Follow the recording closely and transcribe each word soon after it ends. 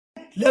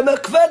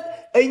ለመክፈል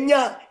እኛ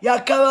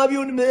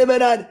ያካባቢውን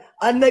ምዕመናን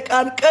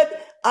አነቃንቀን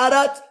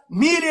 4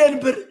 ሚሊዮን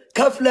ብር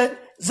ከፍለን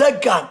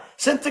ዘጋን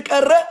ስንት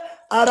ቀረ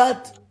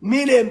 4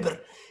 ሚሊዮን ብር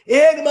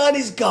ይሄን ማን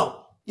ይዝጋው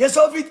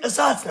የሰው ፊት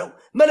እሳት ነው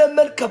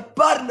መለመን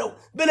ከባድ ነው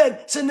ብለን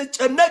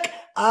ስንጨነቅ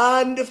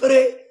አንድ ፍሬ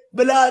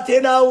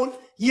ብላቴናውን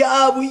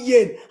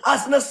ያቡዬን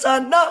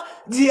አስነሳና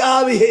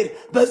እግዚአብሔር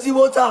በዚህ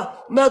ቦታ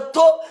መጥቶ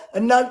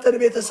እናንተን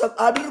ቤተሰብ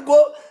አድርጎ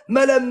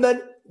መለመን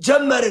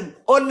ጀመርን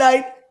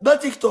ኦንላይን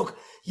በቲክቶክ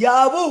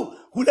ያቡ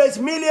 2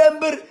 ሚሊዮን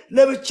ብር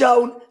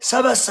ለብቻውን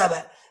ሰበሰበ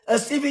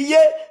እስቲብዬ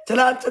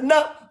ትላንትና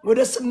ወደ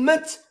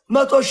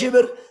 800 ሺህ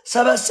ብር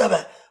ሰበሰበ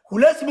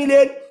 2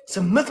 ሚሊዮን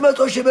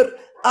 800 ሺህ ብር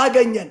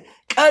አገኘን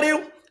ቀሪው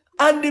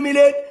 1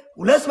 ሚሊዮን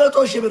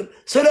 200 ሺህ ብር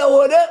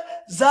ስለሆነ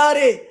ዛሬ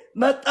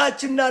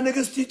መጣችና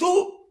ንግስቲቱ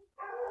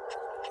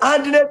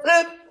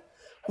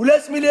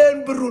 1.2 ሚሊዮን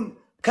ብሩን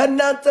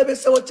ከናንተ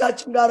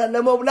ቤተሰቦቻችን ጋር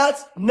ለመብላት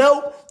ነው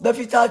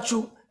በፊታችሁ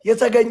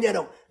የተገኘ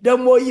ነው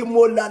ደሞ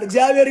ይሞላል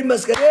እግዚአብሔር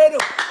ይመስገን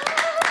ነው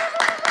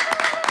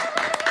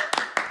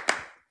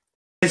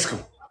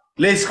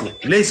Let's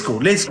go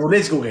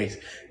guys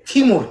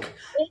teamwork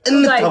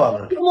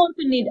እንተባበር teamwork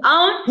need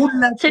አሁን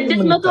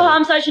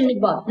 650 ሺህ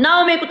ንግባ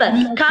ናኦሚ ቁጥር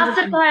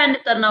ከ10 ከ20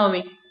 እንጠር ናኦሚ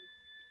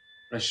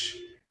እሺ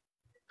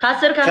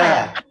ከ10 ከ20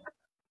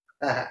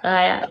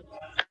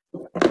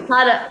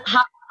 ታዲያ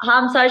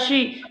 50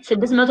 ሺህ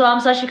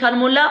 650 ሺህ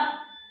ካልሞላ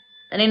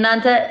እኔ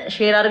እናንተ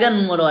ሼር አድርገን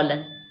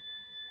እንሞላዋለን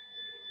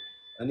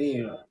እኔ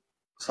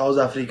ሳውዝ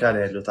አፍሪካ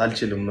ላይ ያለው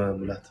አልችልም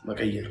ሙላት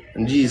መቀየር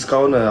እንጂ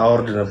እስካሁን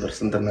አወርድ ነበር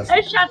ስንተና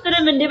እሺ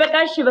አትልም እንዴ በቃ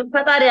እሺ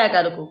በፈጣሪ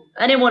ያቃልኩ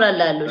እኔ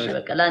ሞላላለሁ እሺ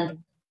በቃ ላንተ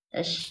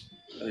እሺ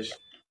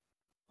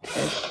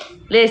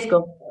let's go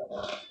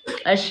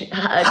እሺ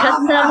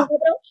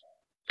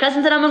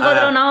ከስንት ነው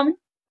የምንቆጥረው ናሆም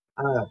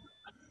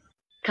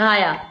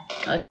ከ20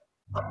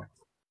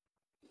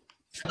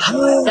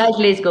 guys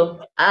let's go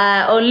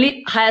only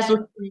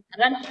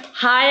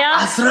 23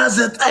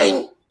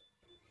 19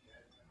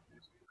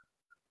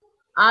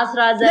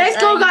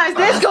 Let's go guys,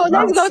 let's go.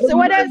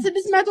 What else?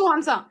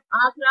 650.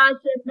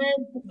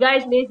 18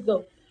 guys, let's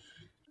go.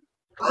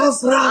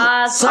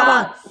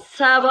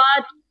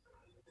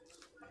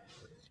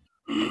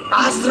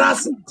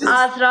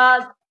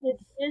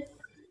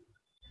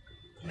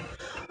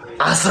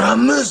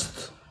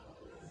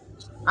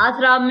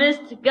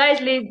 17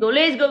 guys, let's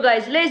go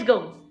guys, let's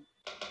go.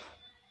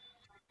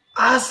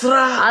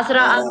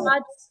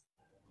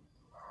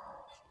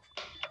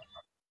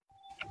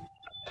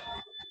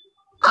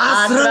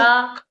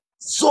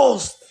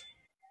 13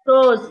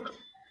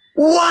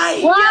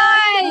 Why?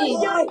 Why?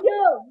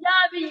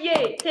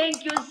 Yabiye,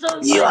 thank you so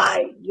much.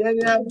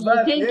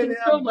 Thank you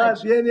so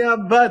much. Yeni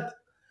abbat.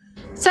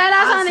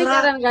 Salasan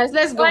ይቀረን guys,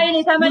 let's go. ወይኔ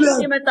ተመልሼ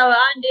መጣሁ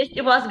አንዴ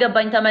እስጢፎ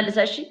አስገባኝ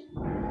ተመልሰሽ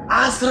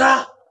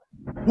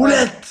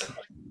 12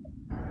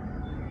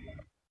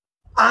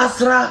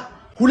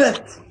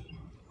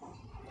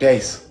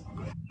 guys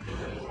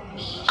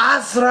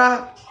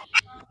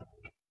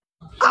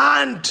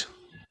 11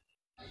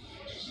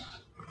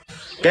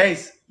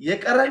 guys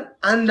የቀረን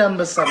አንድ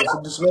አንበሳ ነው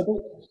 600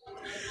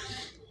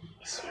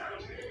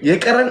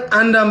 የቀረን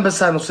አንድ አንበሳ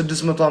ነው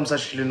 650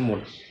 ሺህ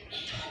ልንሞላ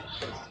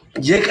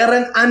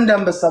የቀረን አንድ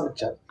አንበሳ ብቻ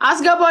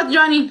አስገባት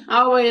ጆኒ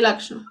አዎ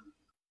ይላክሽ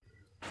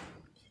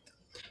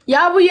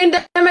ያቡዬ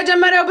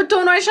እንደመጀመሪያው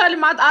ብትሆኑ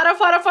አይሻልም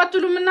አረፍ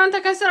አትሉም እናንተ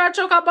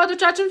ከስራቸው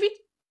ከአባቶቻችን ፊት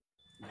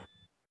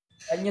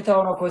እኛው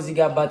ነው እኮ እዚህ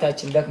ጋር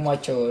አባታችን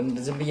ደክሟቸው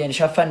ዝም ብዬ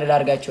ሸፈን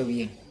ላርጋቸው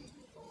ብዬ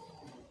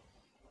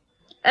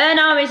እና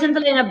ስንት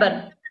ላይ ነበር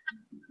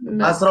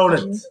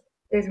 12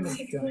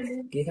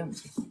 ጌታ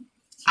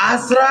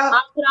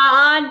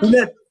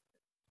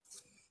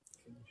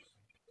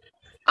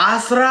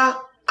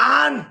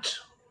 11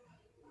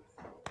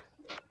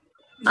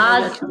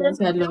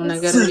 ያለው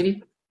ነገር እንግዲህ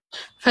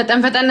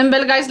ፈጠን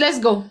እንበል ጋይስ ሌትስ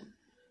ጎ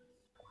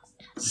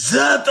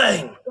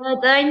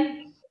 9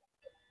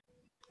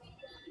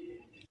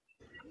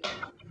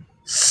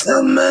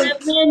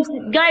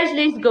 guys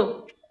let's go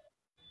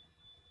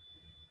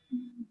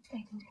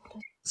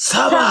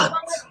 7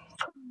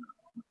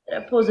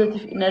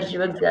 positive energy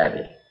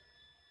በእግዚአብሔር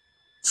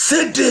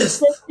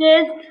 6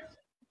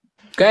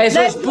 guys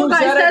let's go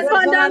guys let's go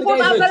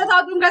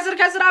አበረታቱን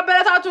ከስር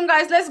አበረታቱን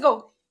guys let's go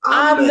 5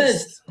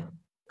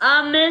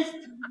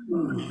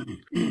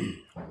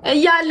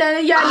 እያለን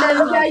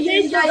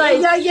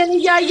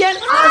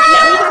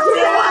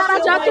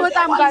አራጃት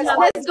ወጣም guys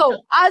let's go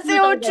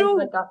አጼዎቹ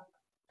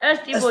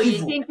እስጢፎዬ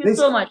thank you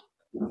so much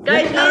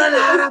guys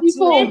let's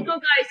go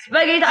guys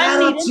በጌታ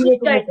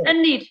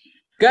እንሂድ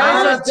guys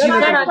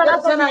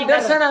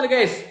ደርሰናል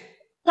guys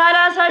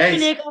 30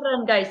 ሺህ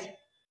የቀረን guys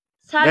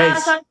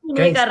 30 ሺህ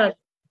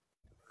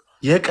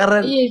የቀረን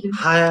የቀረን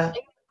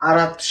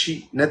 24 ሺህ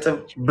ነጥብ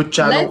ብቻ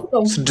ነው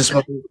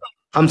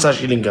 650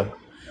 ሺህ ልንገባ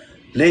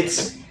let's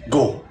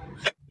go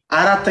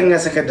አራተኛ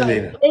ሰከንድ ላይ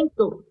ነው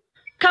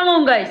come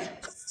on guys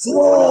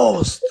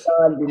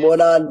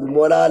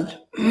ሞላል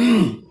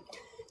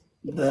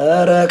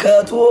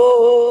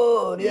በረከቱን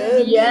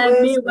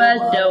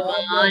የሚወስደው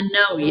ማን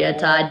ነው?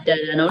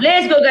 የታደለ ነው።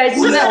 ሌትስ ጎ ጋይስ።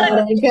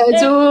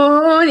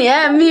 በረከቱን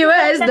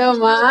የሚወስደው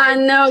ማን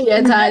ነው?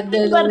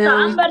 የታደለ ነው።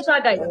 አንበርሳ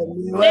ጋይስ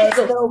ሌትስ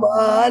ጎ።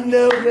 ማን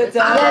ነው?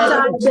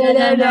 የታደለ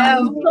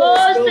ነው።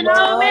 ሶስት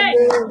ነው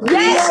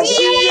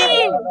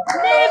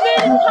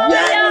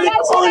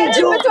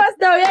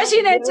የምትወስደው የሺ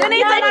ነች። እኔ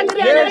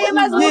ተናግሬያለሁ።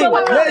 የመዝሙር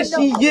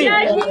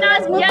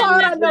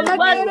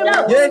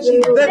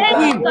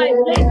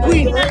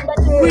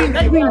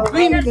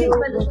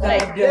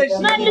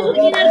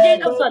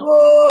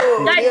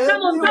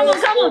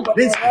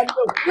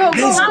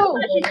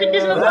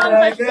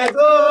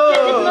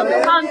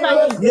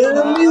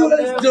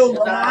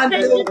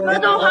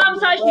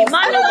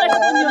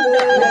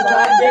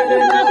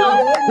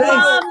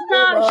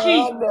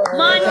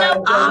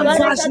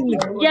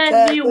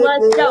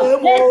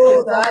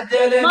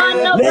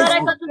ማነው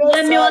በረከቱን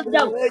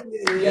የሚወስደው?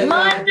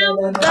 ማነው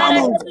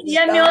በረከቱን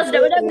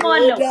የሚወስደው?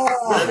 ደግሞአለሁ።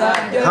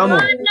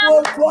 ማነው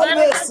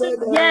በረከቱን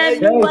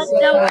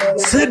የሚወስደው?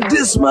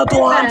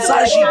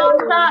 650,000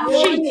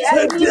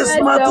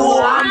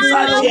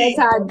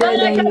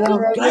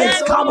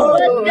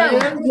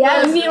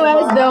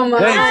 የሚወስደው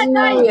ማን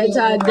ነው?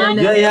 የታደለ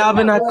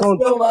የያብን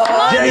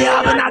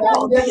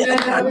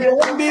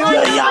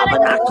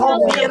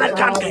አካውንት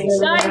እየነካን ጋይስ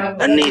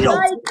እንሂደው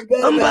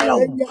እንበለው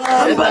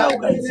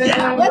ጋይስ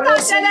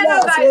የታደለ ነው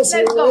ጋይስ።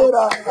 ሌትስ ጎ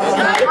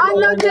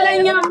አለው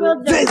ትለኛ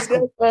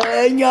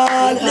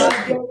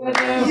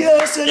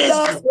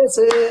የሥላሴ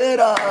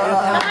ሥራ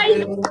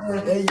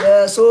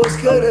ኢየሱስ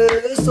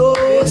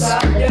ክርስቶስ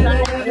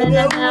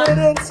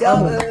ዕውርን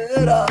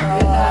ሲያበራ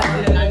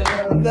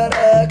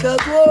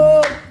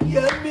በረከቱን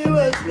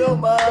የሚወስደው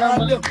ማን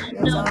ነው?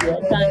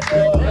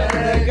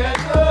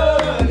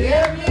 በረከቱን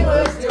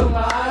የሚወስደው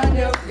ማን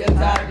ነው?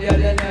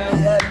 የታደለ ነው።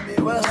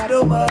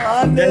 የሚወስደው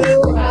ማን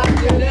ነው?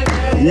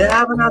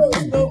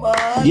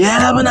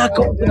 የያብን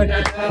አካውንት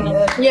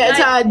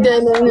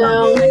የታደለ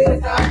ነው።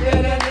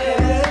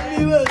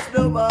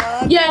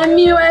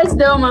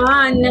 የሚወስደው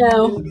ማን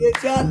ነው?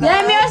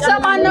 የሚወስደው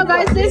ማን ነው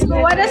ጋይስ? ሌትስ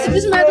ጎ ወደ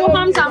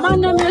 650 ማን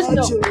ነው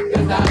የሚወስደው?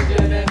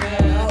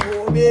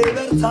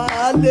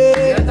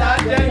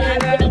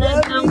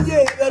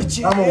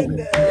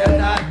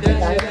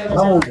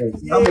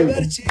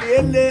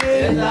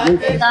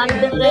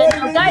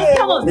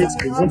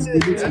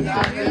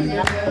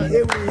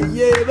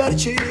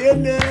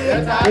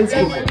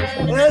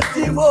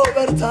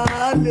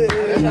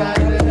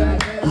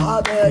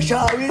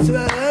 ሀበሻዊት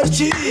በርቺ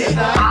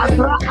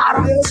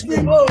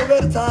እስቲፎ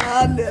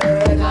በርታለ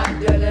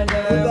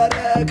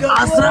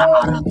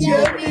በረከቱን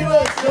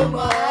የሚወስደው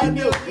ማን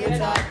ነው?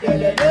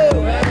 የታደለ ነው።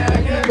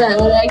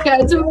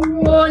 በረከቱን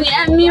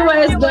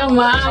የሚወስደው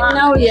ማን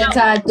ነው?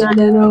 የታደለ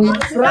ነው።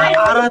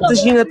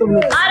 4,000 ነጥብ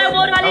ነው። አረ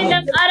ሞራል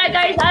የለም። አረ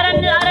ጋይስ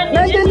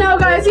ምንድን ነው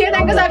ጋይስ?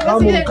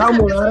 እየተንቀሳቀሱ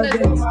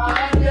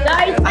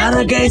አረ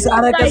ጋይስ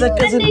አረ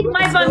ቀዘቀዝን።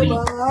 ማይ ፋሚሊ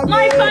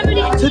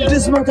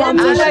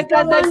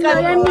 650,000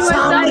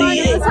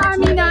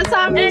 ሳሚና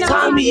ሳሚዬ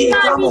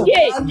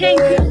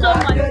ቴንክ ዩ ሶ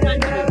ማች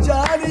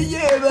ጃንዬ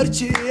በርቺ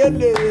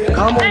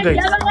ካም ኦን ጋይስ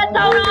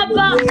ለበረታው ነው አባ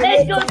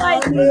ሌትስ ጎ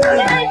ጋይስ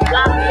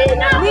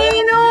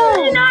ኒኑ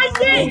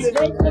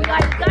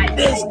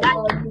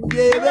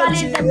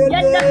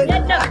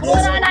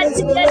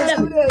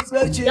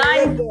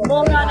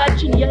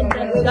ሞራላችን የለም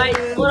ጋይስ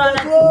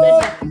ሞራላችን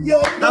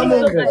የለም።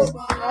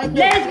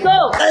 ሌትስ ጎ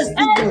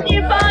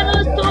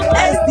እስጢፋኖስ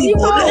ቶማስ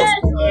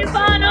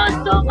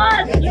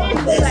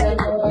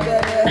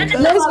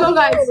ሌትስ ጎ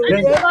ጋይስ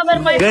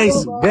ጋይስ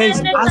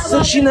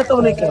 10,000 ነጥብ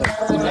ነው የቀረው።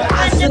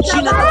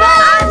 10,000 ነጥብ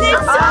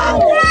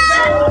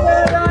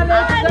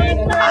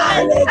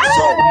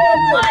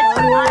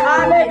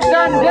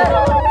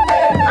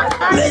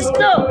Let's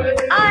go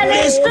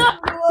guys.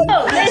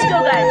 Let's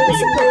go guys.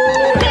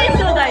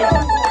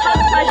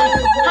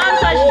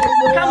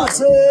 Come on.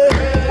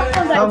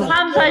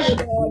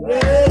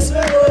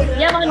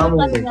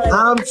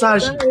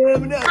 50,000.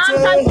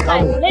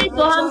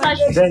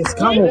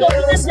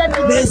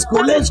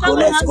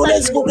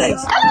 Let's go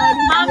guys.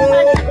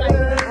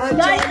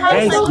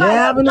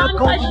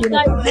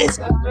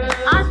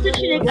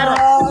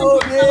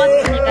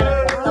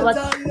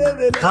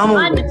 Come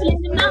on.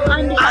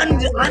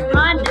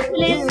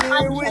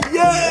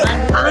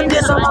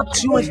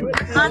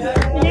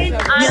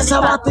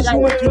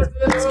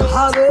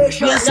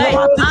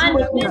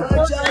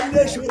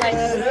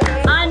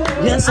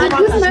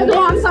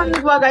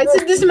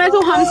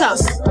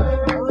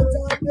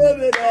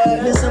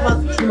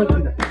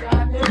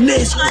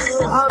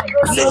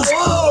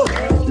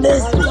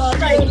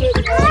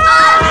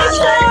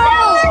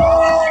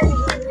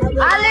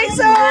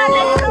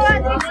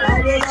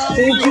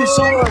 Thank you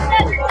so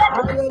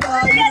much.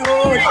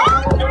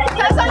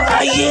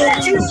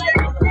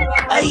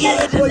 I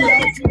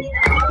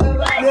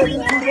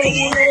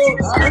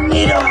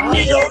need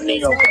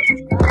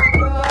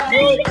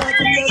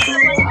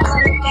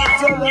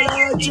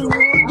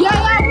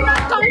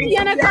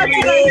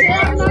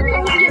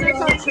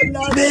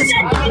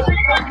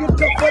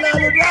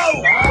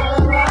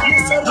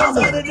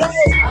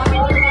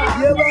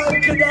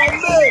የባንክ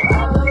ዳለ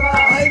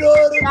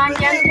አይኖርም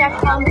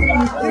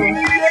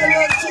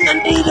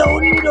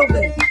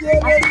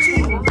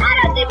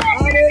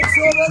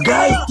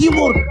Guys,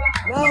 teamwork.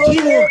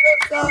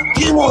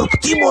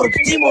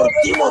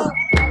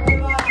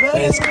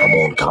 Guys, come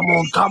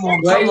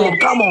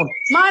on.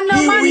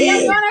 ማነው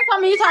የሆነ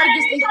ኮሚት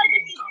አርግስቲ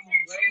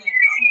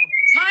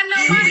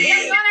ማነው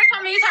የሆነ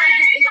ኮሚት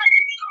አርግስቲ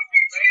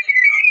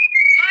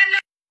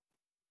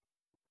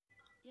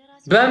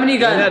በምን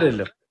ይጋር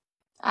አይደለም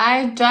አይ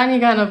ጃኒ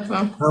ጋር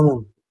ነበር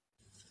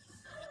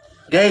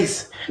Guys,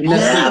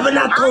 ለምን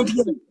አካውንት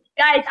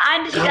ጋይስ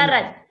አንድ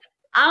ሲቀረን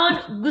አሁን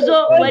ጉዞ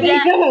ወደ